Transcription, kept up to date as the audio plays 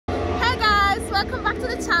welcome back to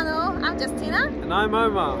the channel. I'm Justina. And I'm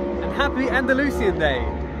Omar. And happy Andalusian Day.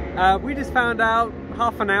 We just found out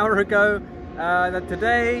half an hour ago that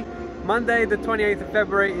today, Monday the 28th of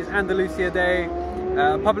February, is Andalusia Day,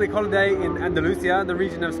 a public holiday in Andalusia, the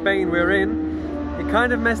region of Spain we're in. It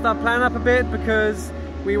kind of messed our plan up a bit because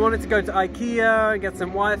we wanted to go to IKEA, get some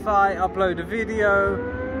Wi-Fi, upload a video,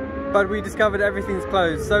 but we discovered everything's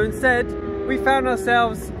closed. So instead, we found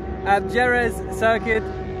ourselves at Jerez circuit.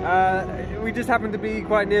 We just happened to be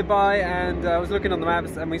quite nearby, and I was looking on the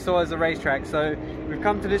maps and we saw there's a racetrack. So we've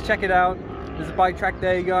come to just check it out. There's a bike track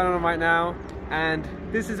day going on right now, and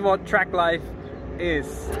this is what track life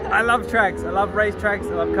is. I love tracks, I love racetracks,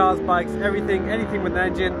 I love cars, bikes, everything, anything with an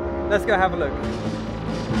engine. Let's go have a look.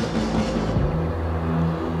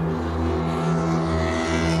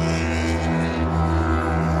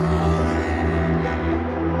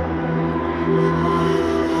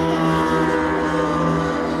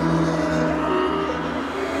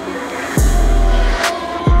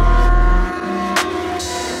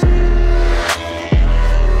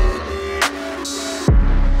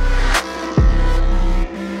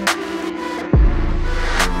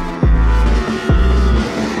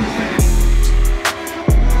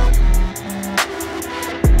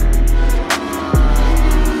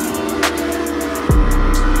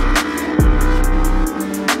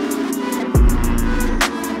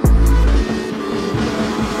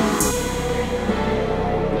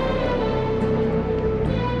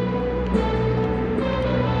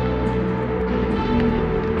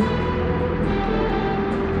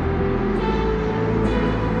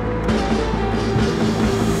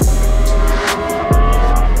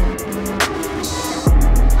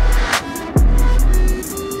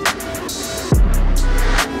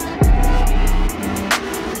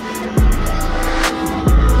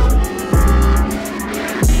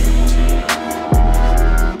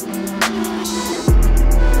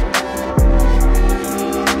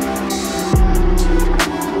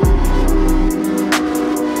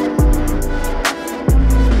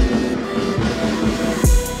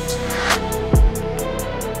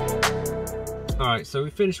 Alright, so we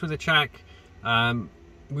finished with the track.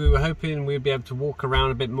 We were hoping we'd be able to walk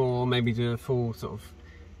around a bit more, maybe do a full sort of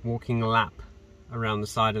walking lap around the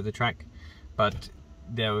side of the track, but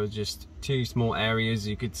there were just two small areas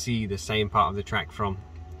you could see the same part of the track from.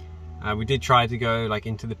 We did try to go like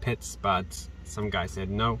into the pits, but some guy said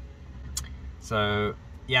no. So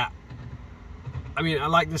yeah, I mean, I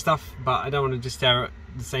like the stuff, but I don't want to just stare at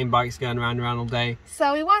the same bikes going around and around all day.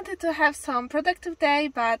 So we wanted to have some productive day,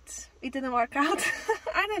 but it didn't work out.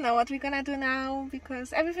 I don't know what we're gonna do now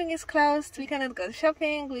because everything is closed. We cannot go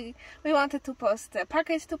shopping. We wanted to post a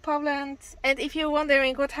package to Poland. And if you're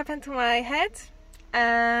wondering what happened to my head,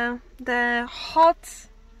 the hot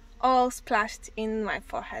oil splashed in my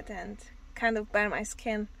forehead and kind of burned my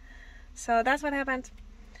skin. So that's what happened.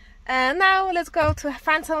 Now let's go to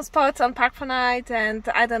find some spots on Park for Night, and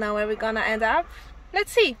I don't know where we're gonna end up.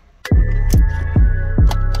 Let's see.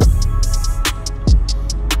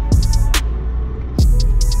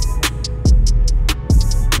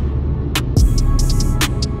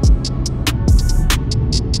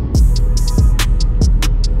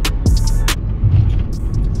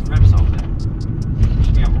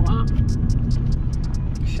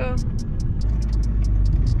 Sure.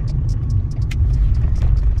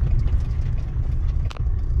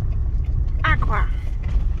 Aqua.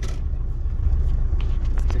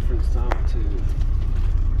 Different start to.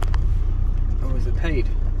 Oh, is it paid?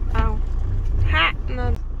 Oh. Ha!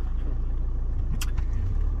 No.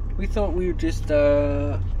 We thought we would just.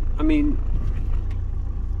 I mean,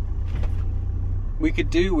 we could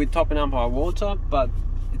do with topping up our water, but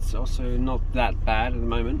it's also not that bad at the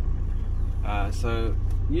moment. So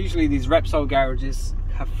usually these Repsol garages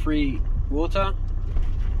have free water,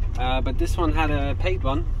 but this one had a paid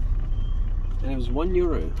one, and it was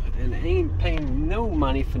 €1, and I ain't paying no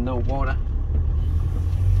money for no water.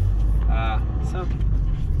 So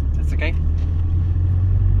that's okay.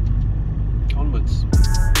 Onwards.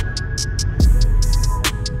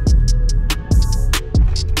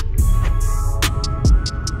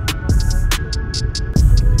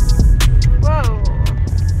 Whoa.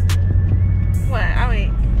 Where are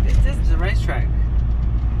we? Is this? It's a racetrack.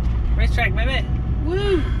 Racetrack, baby.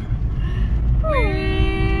 Woo! Woo!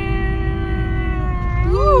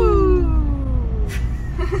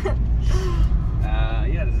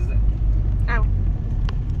 Yeah, this is it. Ow.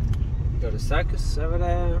 You got a circus over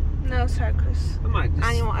there. No circus. I might just...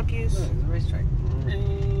 Animal abuse. No, it's a racetrack.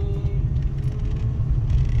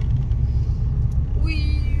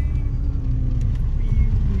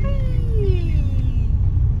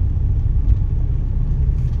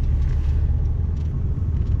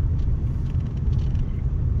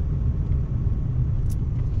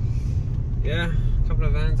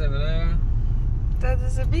 signs over there. That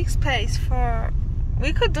is a big space for...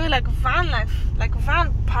 We could do like van life, like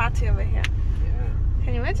van party over here. Yeah.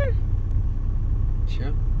 Can you imagine?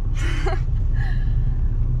 Sure.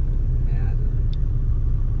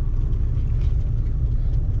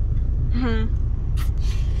 Yeah.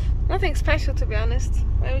 Nothing special, to be honest.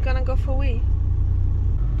 Where are we gonna go for wee?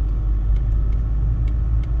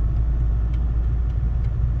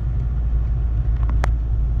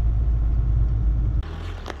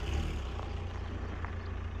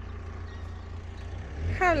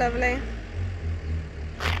 How lovely.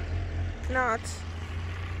 Not.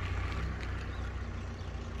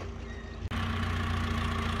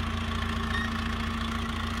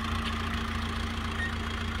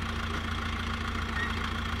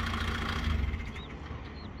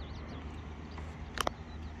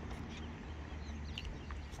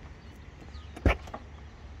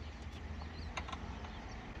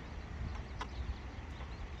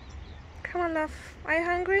 Come on, love. Are you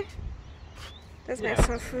hungry? Let's make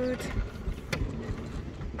some food.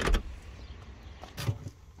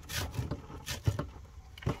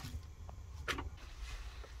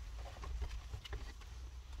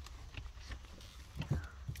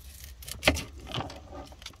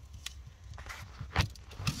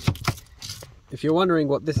 If you're wondering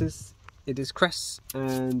what this is, it is cress,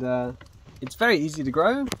 and it's very easy to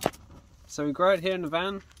grow. So we grow it here in the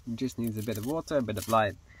van. It just needs a bit of water, a bit of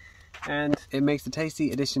light, and it makes a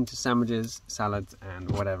tasty addition to sandwiches, salads, and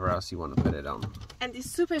whatever else you want to put it on. And it's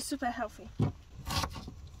super, super healthy.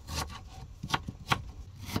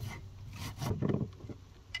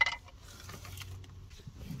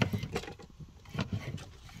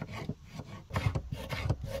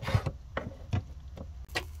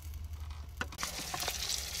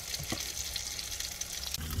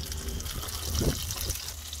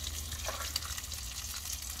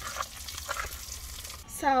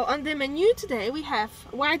 So on the menu today we have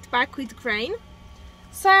white buckwheat grain,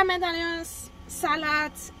 soya medallions,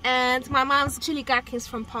 salad, and my mom's chili gherkins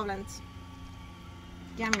from Poland.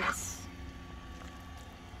 Yumminess.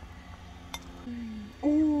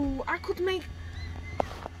 Ooh, I could make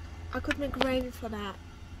gravy for that.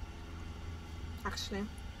 Actually.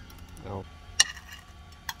 Oh.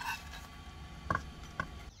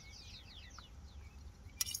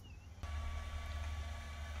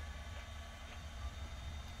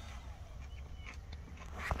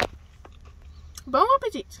 Bon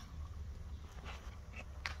appetit!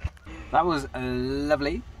 That was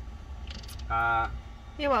lovely.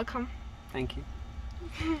 You're welcome. Thank you.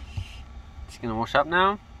 Just gonna wash up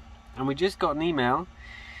now, and we just got an email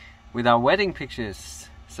with our wedding pictures,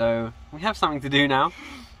 so we have something to do now.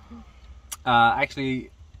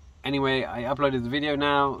 Actually, anyway, I uploaded the video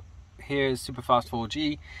now. Here's super fast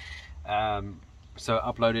 4G, so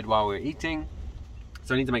uploaded while we're eating.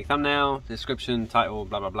 So I need to make thumbnail, description, title,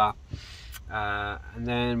 blah blah blah. And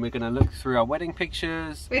then we're gonna look through our wedding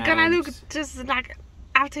pictures. We're gonna look just like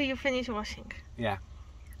after you finish washing. Yeah.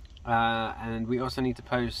 And we also need to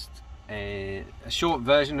post a short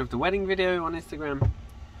version of the wedding video on Instagram.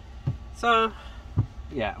 So,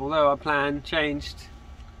 yeah, although our plan changed,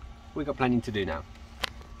 we got plenty to do now.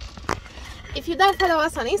 If you don't follow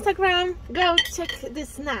us on Instagram, go check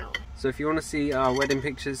this now. So if you want to see our wedding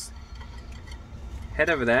pictures, head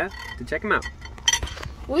over there to check them out.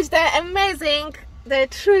 Which they're amazing, they're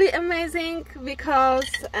truly amazing, because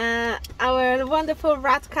our wonderful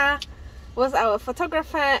Radka was our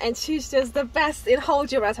photographer and she's just the best in whole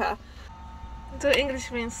Gibraltar. Do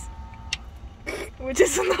English rings, which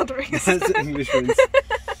is not rings. That's English rings.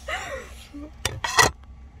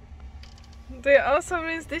 Do you also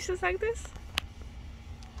rinse dishes like this?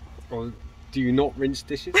 Or do you not rinse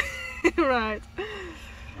dishes? Right.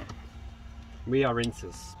 We are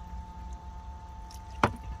rinsers.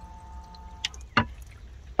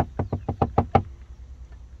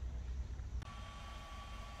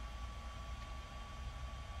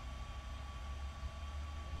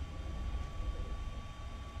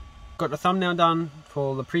 Got the thumbnail done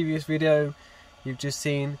for the previous video you've just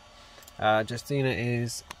seen. Justina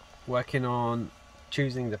is working on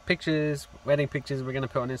choosing the pictures, wedding pictures we're going to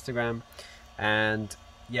put on Instagram, and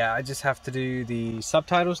yeah, I just have to do the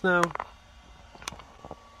subtitles now.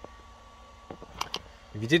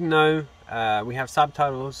 If you didn't know, we have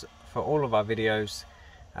subtitles for all of our videos.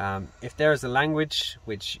 If there is a language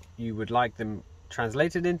which you would like them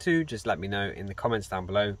translated into, just let me know in the comments down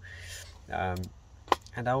below.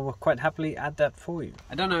 And I will quite happily add that for you.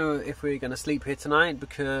 I don't know if we're going to sleep here tonight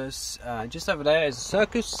because just over there is a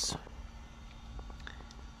circus.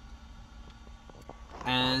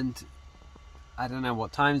 And I don't know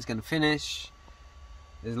what time it's going to finish.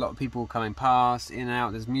 There's a lot of people coming past, in and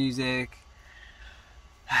out, there's music.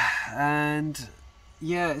 And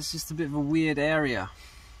yeah, it's just a bit of a weird area.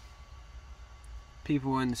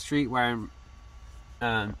 People in the street wearing...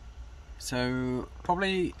 so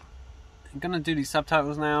probably I'm gonna do these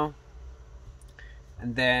subtitles now.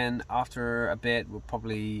 And then after a bit, we'll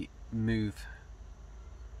probably move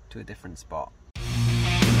to a different spot.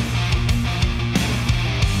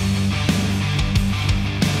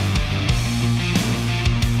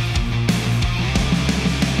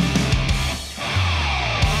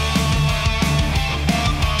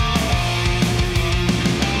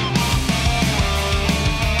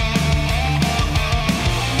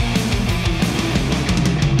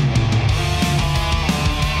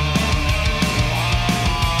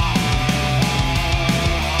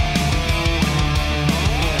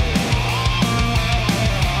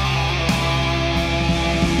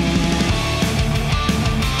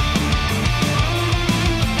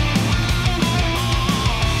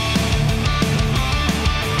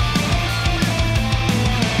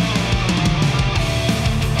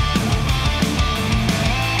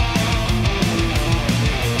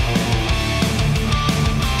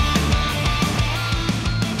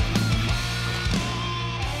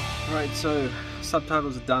 So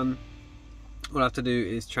subtitles are done. All I have to do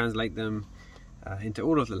is translate them into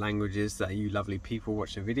all of the languages that you lovely people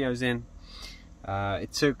watch the videos in.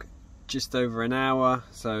 It took just over an hour,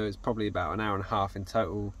 so it's probably about an hour and a half in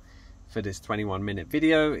total for this 21-minute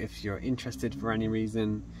video. If you're interested for any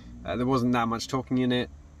reason, there wasn't that much talking in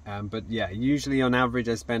it, but yeah, usually on average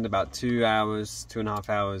I spend about 2 hours, 2.5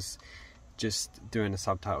 hours just doing the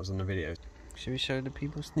subtitles on the video. Should we show the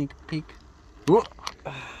people sneak peek? Whoa.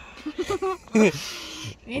 You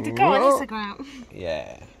need to go on Instagram.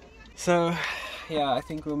 Yeah. So, yeah, I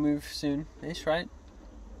think we'll move soon-ish, right?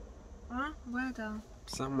 Huh? Where though?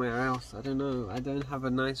 Somewhere else. I don't know. I don't have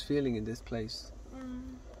a nice feeling in this place.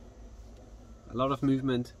 A lot of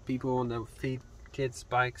movement. People on their feet, kids,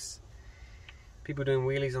 bikes. People doing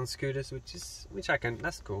wheelies on scooters, which I can.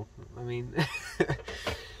 That's cool. I mean,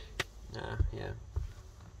 yeah.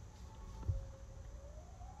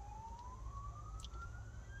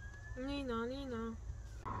 Nino.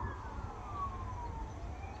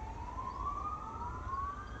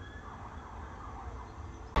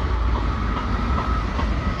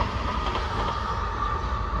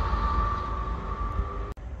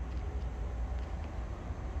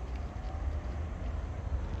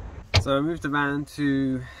 So I moved the van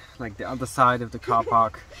to like the other side of the car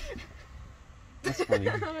park. That's funny.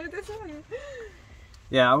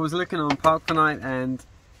 Yeah, I was looking on Park for Night, and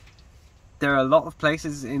there are a lot of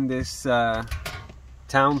places in this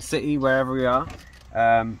town, city, wherever we are,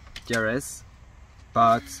 Jerez,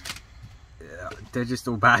 but they're just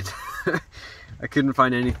all bad. I couldn't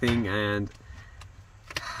find anything, and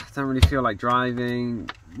I don't really feel like driving.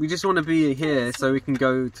 We just want to be here so we can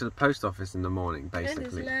go to the post office in the morning,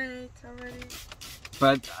 basically. It is late already.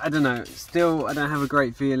 But I don't know, still I don't have a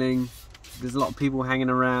great feeling. There's a lot of people hanging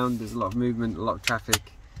around, there's a lot of movement, a lot of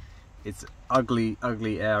traffic. It's ugly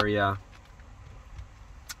area.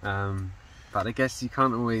 But I guess you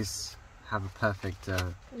can't always have a perfect...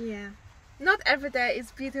 Yeah. Not every day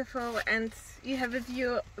is beautiful and you have a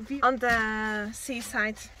view on the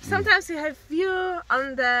seaside. Sometimes you have view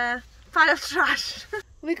on the pile of trash.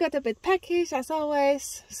 We got a bit peckish as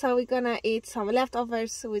always, so we're gonna eat some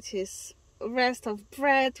leftovers, which is rest of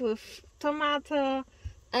bread with tomato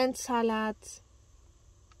and salad.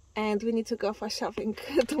 And we need to go for shopping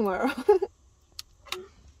tomorrow.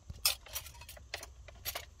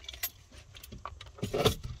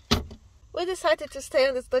 We decided to stay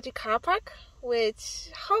on this dodgy car park, which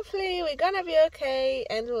hopefully we're gonna be okay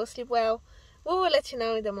and we'll sleep well. We will let you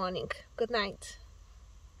know in the morning. Good night.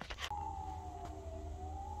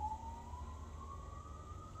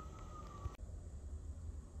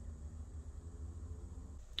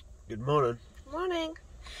 Good morning. Morning.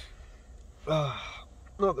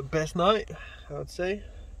 Not the best night, I would say.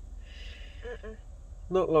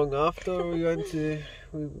 Not long after we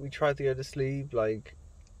tried to go to sleep, like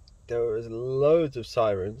there was loads of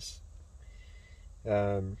sirens.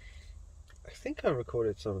 I think I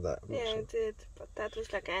recorded some of that. Yeah, I did, but that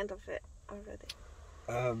was like the end of it already.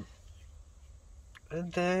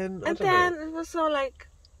 And then it was all like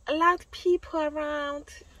a lot of people around,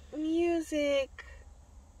 music.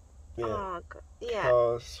 Yeah. Oh God. Yeah.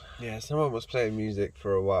 Cars. Yeah, someone was playing music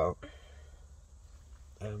for a while.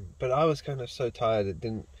 But I was kind of so tired,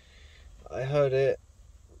 I heard it,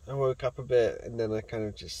 I woke up a bit, and then I kind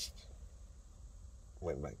of just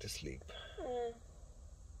went back to sleep.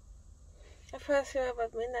 At first you were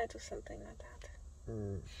about midnight or something like that.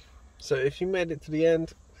 So if you made it to the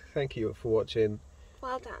end, thank you for watching.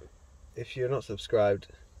 Well done. If you're not subscribed,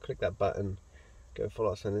 click that button, go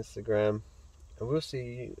follow us on Instagram, and we'll see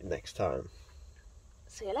you next time.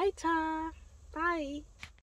 See you later. Bye.